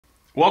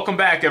Welcome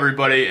back,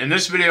 everybody. In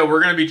this video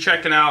we're going to be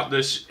checking out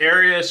this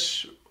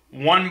Aireus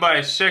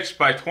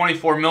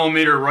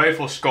 1-6x24mm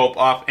rifle scope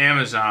off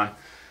Amazon.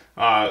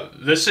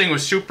 This thing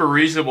was super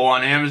reasonable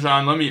on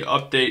Amazon. Let me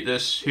update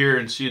this here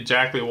and see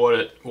exactly what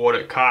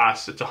it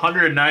costs. It's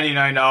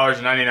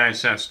 $199.99,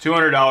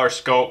 $200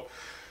 scope,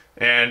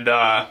 and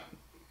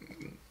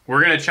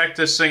we're going to check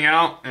this thing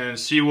out and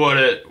see what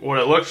it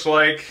looks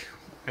like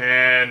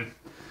and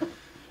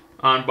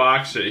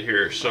unbox it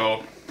here.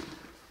 So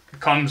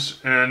comes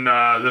in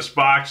this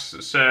box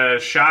that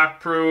says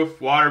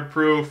shockproof,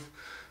 waterproof,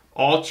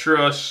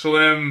 ultra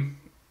slim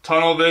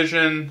tunnel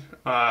vision,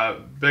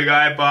 big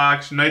eye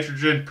box,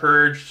 nitrogen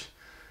purged,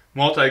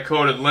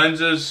 multi-coated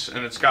lenses,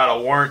 and it's got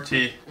a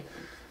warranty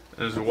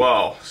as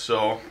well.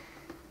 So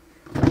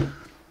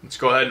let's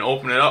go ahead and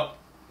open it up,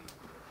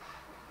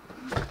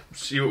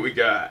 see what we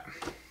got.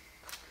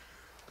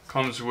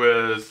 Comes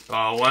with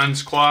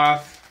lens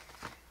cloth,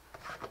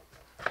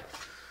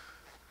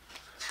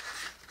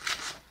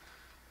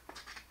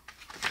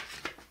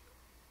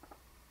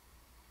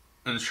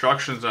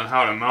 instructions on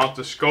how to mount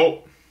the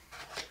scope.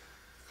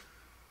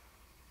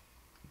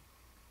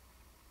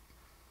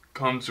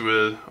 Comes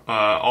with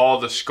all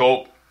the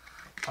scope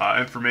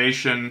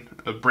information.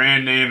 The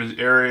brand name is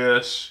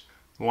Aireus.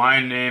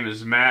 Line name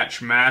is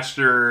Match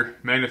Master.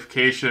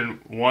 Magnification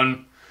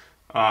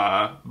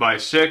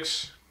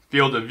 1x6.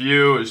 Field of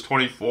view is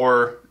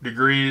 24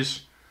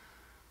 degrees.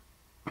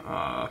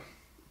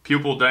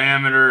 Pupil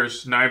diameter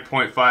is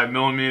 9.5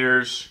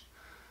 millimeters.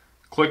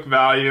 Click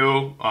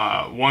value,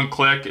 one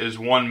click is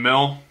 1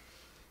 mil.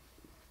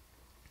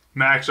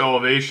 Max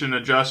elevation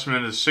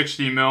adjustment is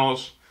 60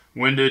 mils.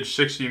 Windage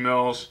 60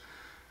 mils.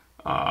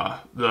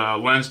 The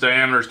lens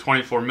diameter is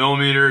 24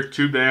 millimeter.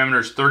 Tube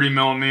diameter is 30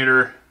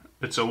 millimeter.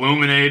 It's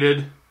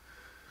illuminated.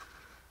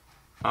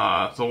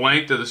 The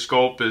length of the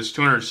scope is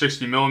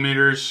 260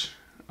 millimeters.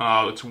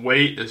 Its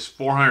weight is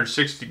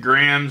 460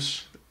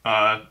 grams.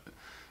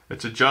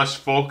 Its adjust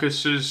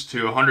focuses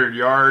to 100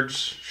 yards.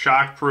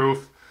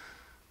 Shockproof.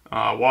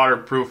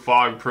 Waterproof,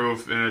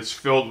 fog-proof, and it's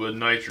filled with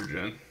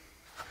nitrogen.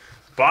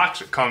 The box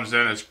it comes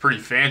in is pretty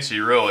fancy,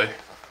 really.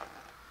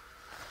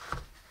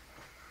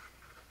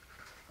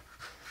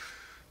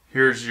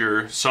 Here's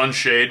your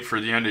sunshade for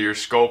the end of your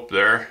scope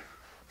there.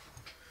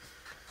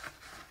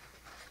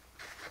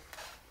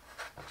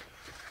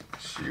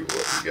 Let's see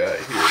what we got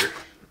here.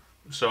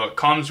 So it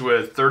comes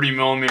with 30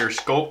 millimeter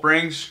scope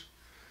rings,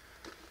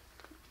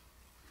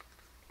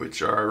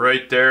 which are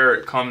right there.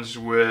 It comes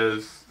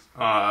with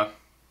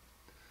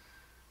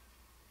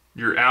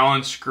your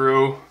Allen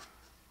screw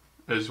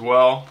as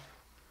well.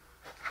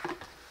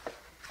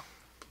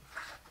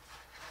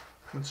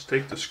 Let's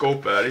take the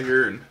scope out of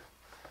here. And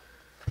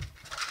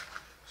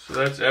so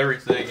that's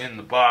everything in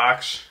the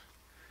box.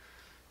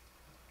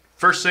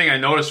 First thing I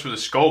noticed with the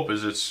scope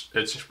is it's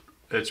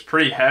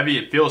pretty heavy.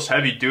 It feels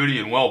heavy duty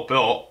and well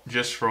built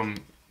just from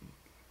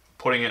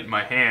putting it in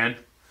my hand.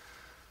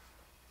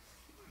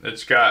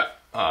 It's got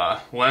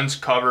lens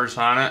covers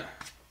on it.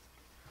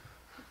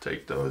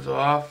 Take those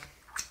off.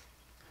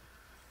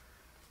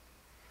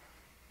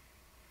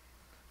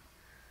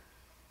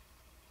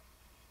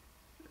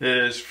 It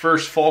is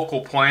first focal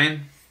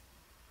plane.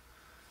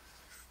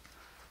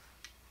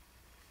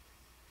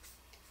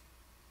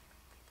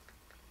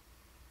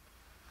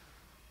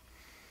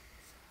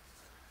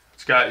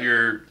 It's got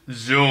your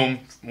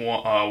zoom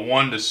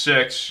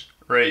 1-6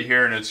 right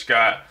here, and it's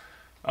got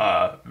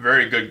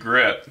very good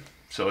grip,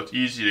 so it's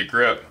easy to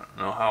grip. I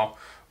don't know how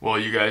well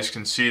you guys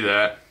can see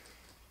that.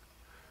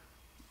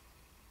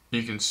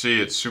 You can see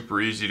it's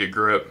super easy to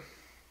grip.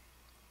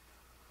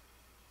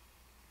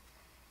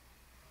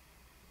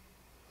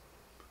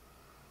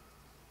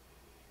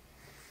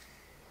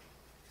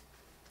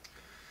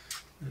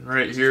 And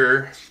right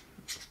here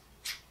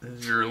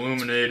is your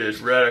illuminated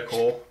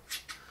reticle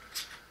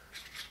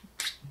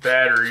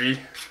battery,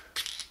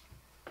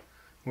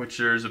 which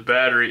there's a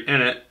battery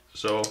in it,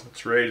 so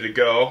it's ready to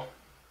go.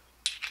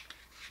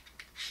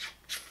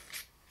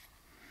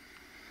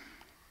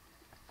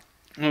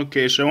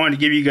 Okay, so I wanted to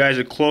give you guys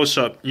a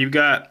close-up. You've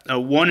got a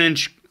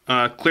 1-inch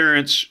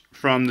clearance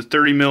from the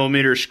 30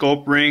 millimeter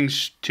scope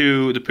rings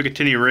to the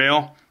Picatinny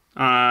rail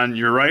on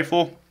your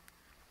rifle.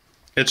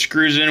 It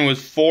screws in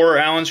with 4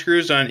 Allen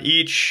screws on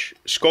each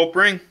scope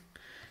ring,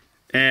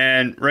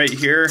 and right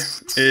here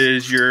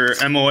is your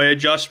MOA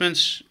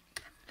adjustments.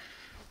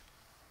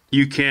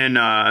 You can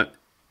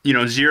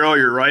zero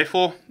your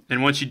rifle,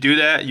 and once you do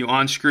that, you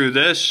unscrew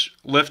this,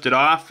 lift it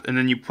off, and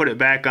then you put it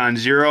back on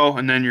 0,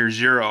 and then you're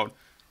zeroed.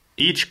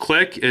 Each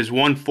click is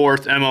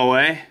 1/4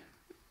 MOA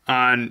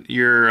on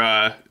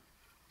your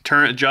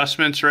turn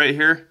adjustments right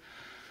here,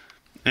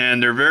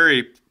 and they're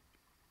very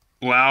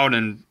loud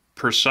and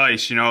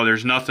precise. You know,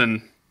 there's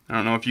nothing, I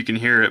don't know if you can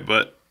hear it,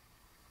 but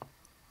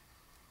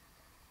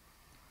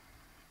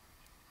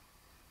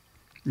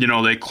you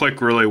know, they click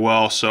really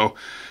well, so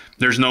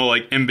there's no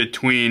like in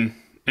between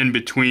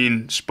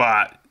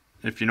spot,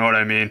 if you know what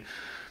I mean.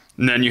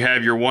 And then you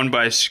have your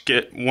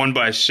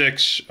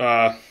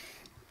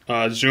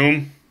 1x6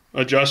 zoom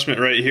adjustment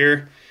right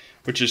here.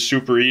 which is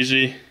super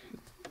easy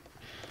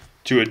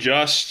to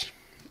adjust.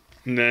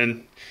 And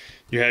then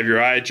you have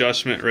your eye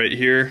adjustment right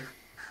here,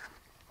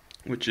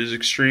 which is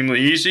extremely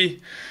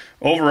easy.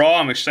 Overall,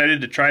 I'm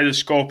excited to try this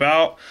scope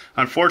out.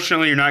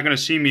 Unfortunately, you're not going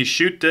to see me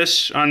shoot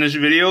this on this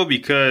video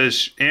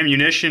because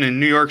ammunition in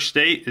New York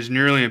State is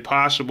nearly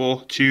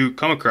impossible to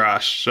come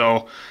across.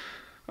 So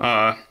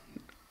I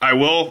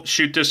will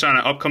shoot this on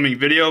an upcoming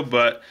video,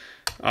 but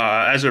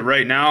as of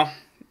right now,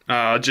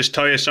 I'll just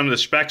tell you some of the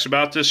specs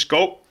about this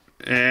scope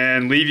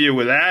and leave you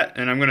with that.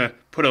 And I'm going to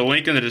put a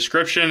link in the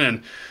description,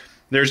 and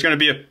there's going to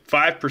be a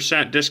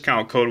 5%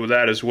 discount code with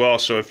that as well.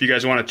 So if you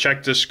guys want to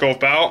check this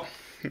scope out,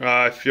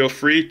 feel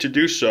free to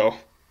do so.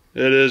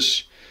 It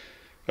is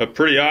a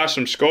pretty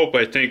awesome scope,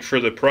 I think, for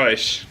the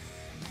price.